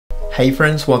Hey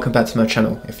friends, welcome back to my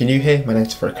channel. If you're new here, my name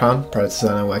is Figjam, product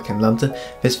designer, I work in London.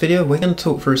 This video, we're going to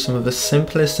talk through some of the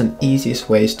simplest and easiest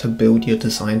ways to build your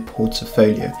design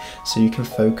portfolio so you can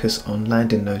focus on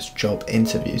landing those job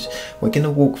interviews. We're going to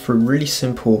walk through really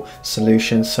simple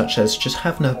solutions such as just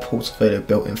having a portfolio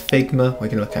built in Figma. We're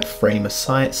going to look at Figma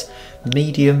sites,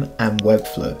 Medium and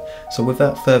Webflow. So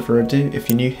without further ado, if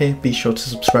you're new here, be sure to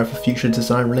subscribe for future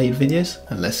design related videos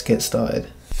and let's get started.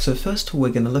 So first tool we're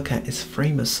going to look at is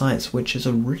Figma sites, which is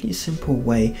a really simple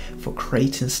way for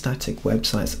creating static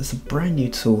websites. It's a brand new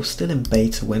tool, still in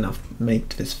beta when I've made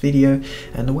this video,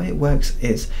 and the way it works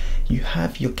is you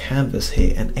have your canvas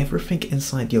here and everything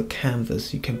inside your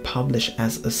canvas you can publish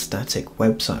as a static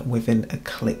website within a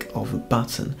click of a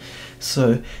button.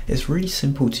 So it's really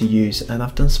simple to use, and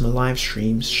I've done some live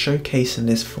streams showcasing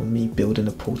this for me building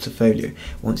a portfolio.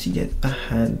 Once you get the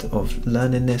hand of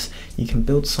learning this, you can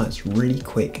build sites really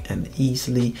quick and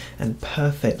easily and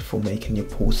perfect for making your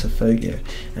portfolio,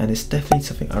 and it's definitely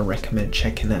something I recommend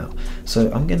checking out.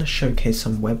 So I'm going to showcase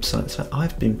some websites that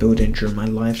I've been building during my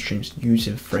live streams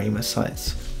using Figma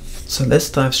sites. So let's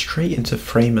dive straight into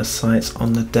Figma sites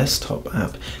on the desktop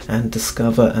app and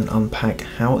discover and unpack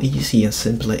how easy and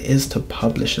simple it is to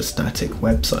publish a static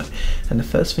website. And the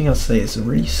first thing I'll say is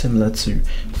really similar to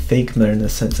Figma in the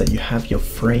sense that you have your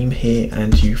frame here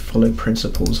and you follow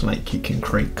principles like you can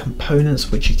create components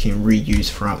which you can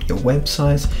reuse throughout your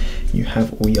websites. You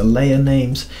have all your layer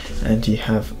names, and you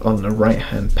have on the right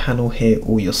hand panel here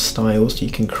all your styles. You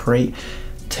can create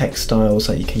text styles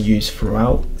that you can use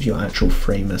throughout your actual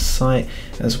Figma site,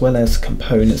 as well as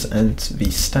components, and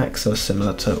these stacks are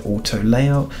similar to auto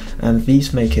layout, and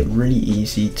these make it really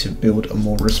easy to build a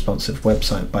more responsive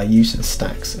website by using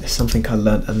stacks. It's something I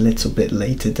learned a little bit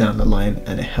later down the line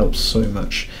and it helps so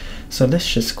much. So let's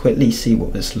just quickly see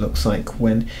what this looks like.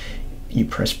 When you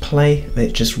press play,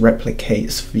 it just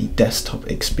replicates the desktop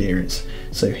experience.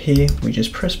 So here we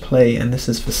just press play, and this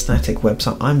is the static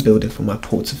website I'm building for my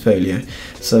portfolio.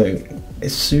 So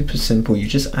it's super simple. You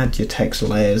just add your text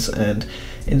layers and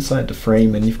inside the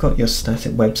frame, and you've got your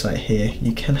static website here.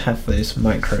 You can have those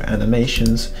micro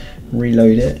animations,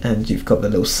 reload it, and you've got the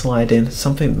little slide in,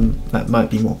 something that might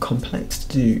be more complex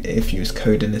to do if you was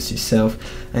coding this yourself,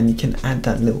 and you can add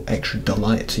that little extra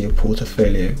delight to your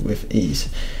portfolio with ease.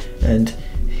 And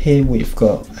here we've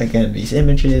got again these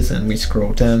images, and we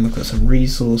scroll down, we've got some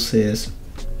resources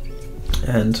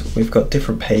and we've got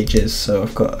different pages. So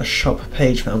I've got a shop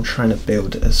page that I'm trying to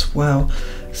build as well,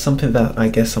 something that I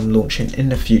guess I'm launching in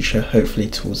the future, hopefully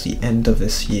towards the end of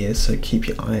this year, so keep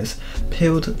your eyes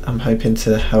peeled. I'm hoping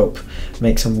to help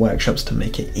make some workshops to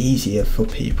make it easier for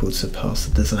people to pass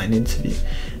the design interview.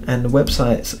 And the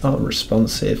websites are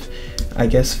responsive. I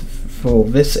guess for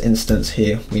this instance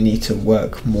here, we need to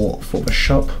work more for the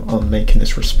shop on making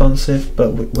this responsive,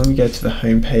 but when we go to the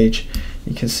home page,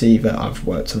 you can see that I've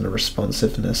worked on the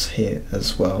responsiveness here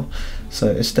as well. So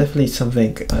it's definitely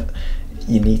something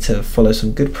you need to follow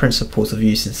some good principles of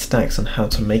using stacks on how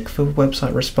to make the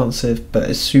website responsive, but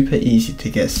it's super easy to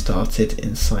get started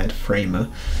inside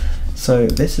Figma. So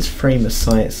this is Figma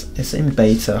sites. It's in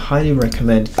beta. Highly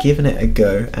recommend giving it a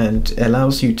go, and it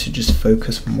allows you to just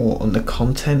focus more on the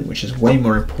content, which is way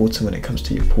more important when it comes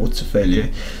to your portfolio,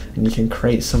 and you can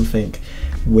create something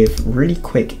with really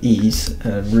quick ease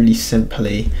and really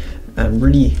simply, and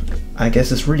really, I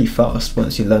guess it's really fast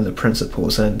once you learn the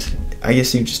principles. And I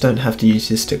guess you just don't have to use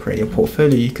this to create your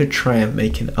portfolio. You could try and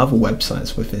making other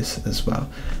websites with this as well.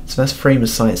 So that's Figma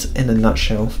sites in a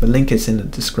nutshell. The link is in the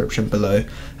description below,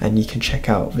 and you can check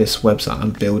out this website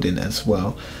I'm building as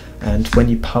well. And when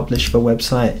you publish the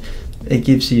website, it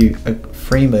gives you a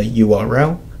Figma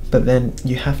URL, but then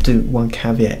you have to, one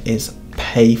caveat is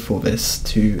pay for this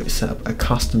to set up a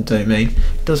custom domain.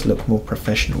 It does look more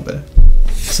professional though.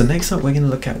 So next up we're going to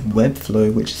look at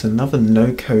Webflow, which is another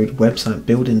no-code website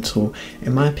building tool.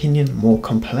 In my opinion, more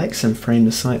complex than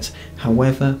Figma sites.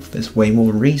 However, there's way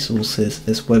more resources.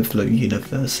 There's Webflow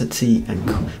University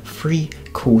and free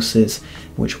courses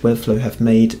which Webflow have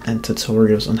made, and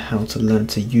tutorials on how to learn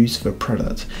to use the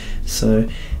product. So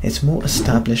it's more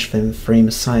established than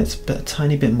Figma sites, but a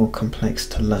tiny bit more complex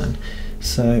to learn.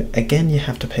 So again, you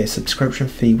have to pay a subscription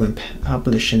fee when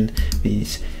publishing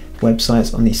these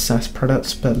websites on these SaaS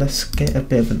products, but let's get a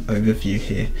bit of an overview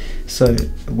here. So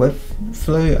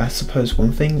Webflow, I suppose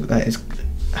one thing that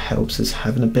helps is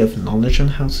having a bit of knowledge on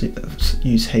how to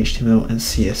use HTML and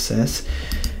CSS.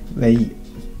 They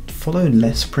follow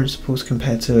less principles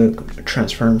compared to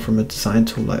transferring from a design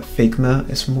tool like Figma.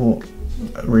 It's more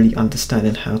really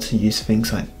understanding how to use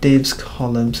things like divs,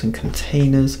 columns and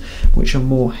containers, which are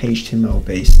more HTML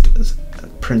based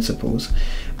principles,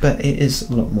 but it is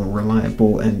a lot more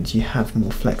reliable and you have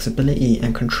more flexibility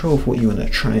and control of what you want to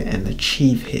try and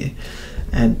achieve here.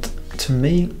 And to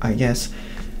me, I guess,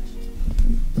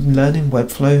 learning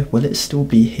Webflow, will it still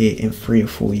be here in 3 or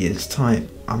 4 years time?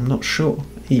 I'm not sure.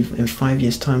 Even in 5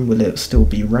 years time, will it still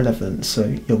be relevant?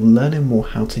 So you're learning more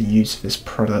how to use this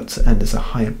product, and there's a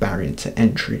higher barrier to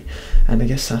entry, and I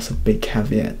guess that's a big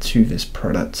caveat to this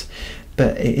product.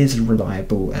 But it is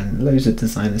reliable and loads of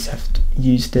designers have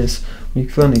used this.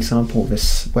 We've got an example of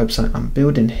this website I'm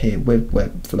building here with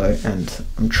Webflow, and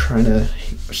I'm trying to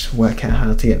work out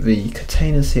how to get the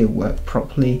containers here work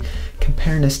properly,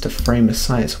 comparing this to Figma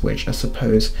sites, which I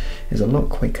suppose is a lot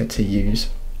quicker to use,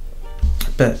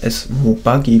 but it's more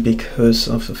buggy because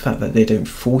of the fact that they don't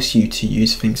force you to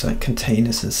use things like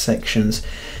containers and sections,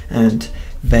 and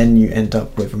then you end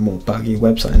up with a more buggy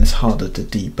website and it's harder to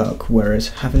debug. Whereas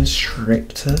having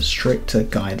stricter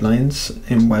guidelines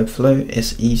in Webflow,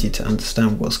 it's easy to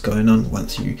understand what's going on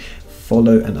once you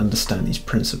follow and understand these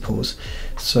principles.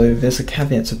 So there's a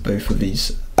caveat to both of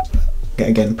these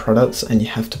again products, and you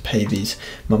have to pay these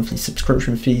monthly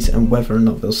subscription fees, and whether or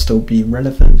not they'll still be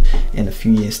relevant in a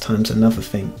few years time is another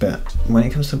thing. But when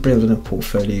it comes to building a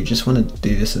portfolio, you just want to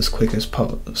do this as quick as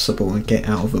possible and get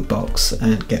out of the box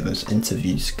and get those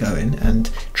interviews going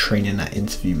and training that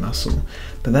interview muscle.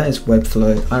 But that is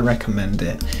Webflow. I recommend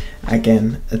it.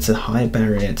 Again, it's a high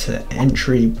barrier to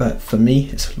entry, but for me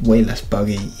it's way less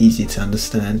buggy, easy to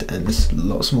understand, and there's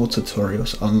lots more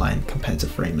tutorials online compared to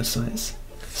Figma sites.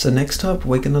 So next up,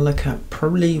 we're going to look at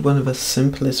probably one of the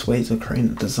simplest ways of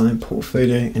creating a design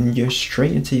portfolio and go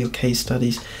straight into your case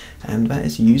studies, and that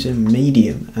is using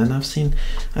Medium. And I've seen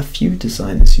a few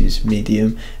designers use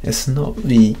Medium. It's not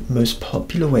the most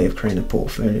popular way of creating a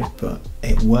portfolio, but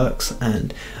it works,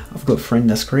 and I've got a friend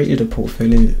that's created a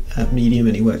portfolio at Medium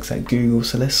and he works at Google,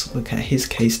 so let's look at his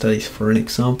case studies for an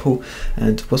example.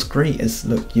 And what's great is,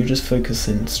 look, you're just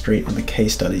focusing straight on the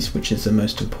case studies, which is the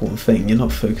most important thing. You're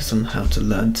not focused on how to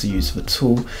learn to use the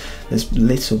tool. There's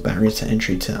little barrier to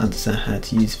entry to understand how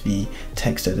to use the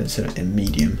text editor in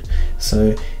Medium.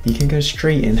 So you can go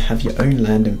straight in, have your own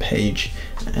landing page,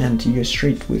 and you go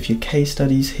straight with your case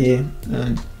studies here.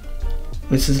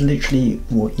 This is literally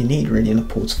what you need really in a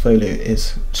portfolio,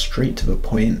 is straight to the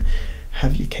point,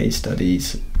 have your case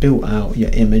studies, built out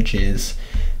your images,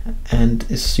 and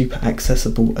it's super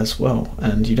accessible as well,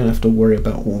 and you don't have to worry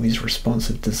about all these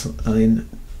responsive design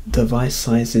device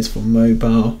sizes for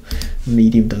mobile.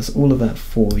 Medium does all of that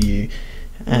for you,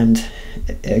 and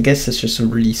I guess it's just a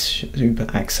really super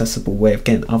accessible way of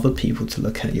getting other people to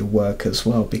look at your work as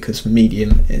well, because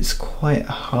Medium is quite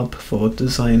a hub for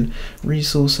design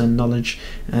resource and knowledge,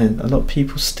 and a lot of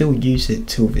people still use it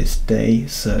till this day,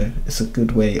 so it's a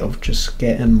good way of just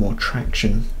getting more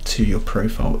traction to your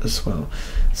profile as well.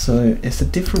 So it's a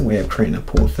different way of creating a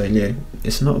portfolio.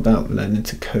 It's not about learning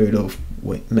to code or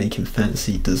making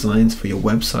fancy designs for your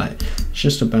website. It's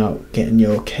just about getting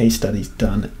your case studies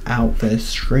done out there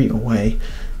straight away,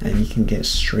 and you can get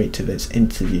straight to those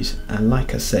interviews. And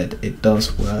like I said, it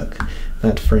does work. I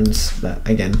had friends that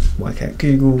again work at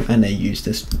Google and they use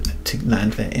this to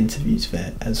land their interviews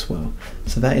there as well.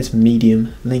 So that is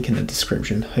Medium, link in the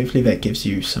description. Hopefully that gives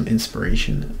you some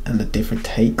inspiration and a different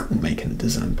take on making a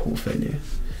design portfolio.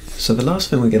 So the last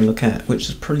thing we're going to look at, which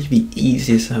is probably the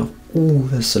easiest out of all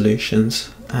the solutions,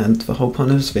 and the whole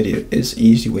point of this video is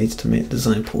easy ways to make a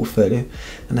design portfolio,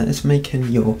 and that is making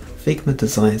your Figma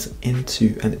designs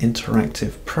into an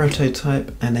interactive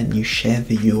prototype, and then you share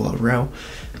the URL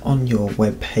on your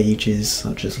web pages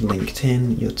such as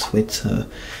LinkedIn, your Twitter,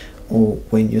 or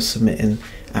when you're submitting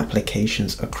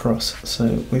applications across.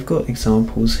 So we've got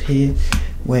examples here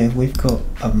where we've got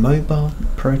a mobile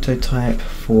prototype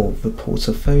for the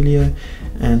portfolio,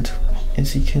 and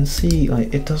as you can see,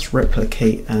 like, it does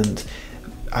replicate, and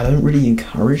I don't really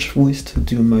encourage boys to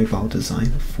do a mobile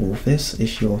design for this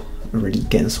if you're already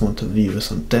getting someone to view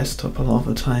this on desktop a lot of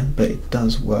the time, but it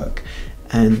does work,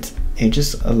 and it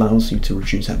just allows you to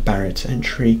reduce that barrier to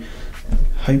entry.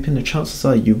 Hoping the chances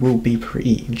are you will be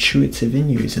pretty intuitive in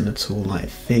using a tool like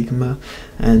Figma,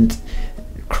 and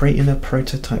creating a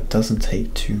prototype doesn't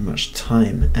take too much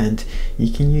time, and you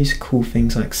can use cool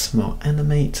things like Smart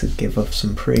Animate to give off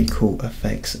some pretty cool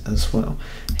effects as well.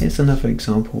 Here's another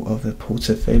example of a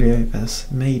portfolio that's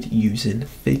made using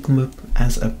Figma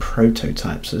as a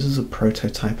prototype. So this is a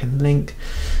prototyping link,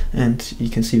 and you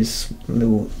can see this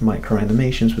little micro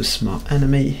animations with Smart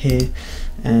Animate here,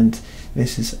 and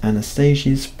this is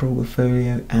Anastasia's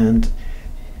portfolio, and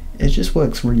it just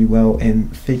works really well in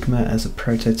Figma as a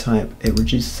prototype. It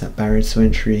reduces that barrier to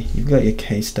entry. You've got your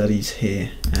case studies here,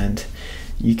 and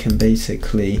you can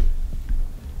basically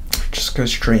just go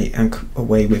straight and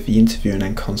away with the interview and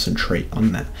then concentrate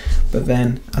on that. But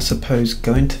then I suppose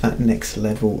going to that next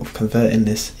level of converting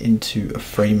this into a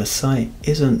Figma site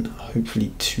isn't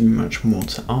hopefully too much more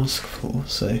to ask for.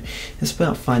 So it's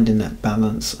about finding that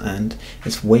balance, and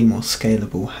it's way more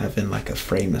scalable having like a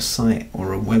Figma site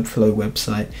or a Webflow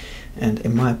website. And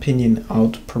in my opinion,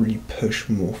 I'd probably push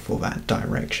more for that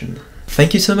direction.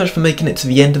 Thank you so much for making it to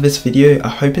the end of this video. I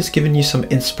hope it's given you some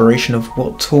inspiration of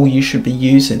what tool you should be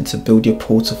using to build your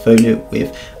portfolio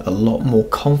with a lot more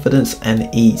confidence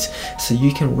and ease, so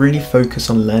you can really focus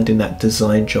on landing that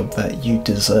design job that you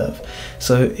deserve.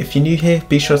 So if you're new here,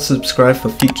 be sure to subscribe for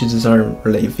future design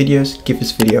related videos, give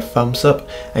this video a thumbs up,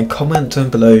 and comment down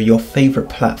below your favorite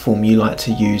platform you like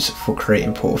to use for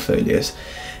creating portfolios.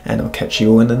 And I'll catch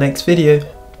you all in the next video.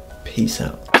 Peace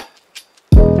out.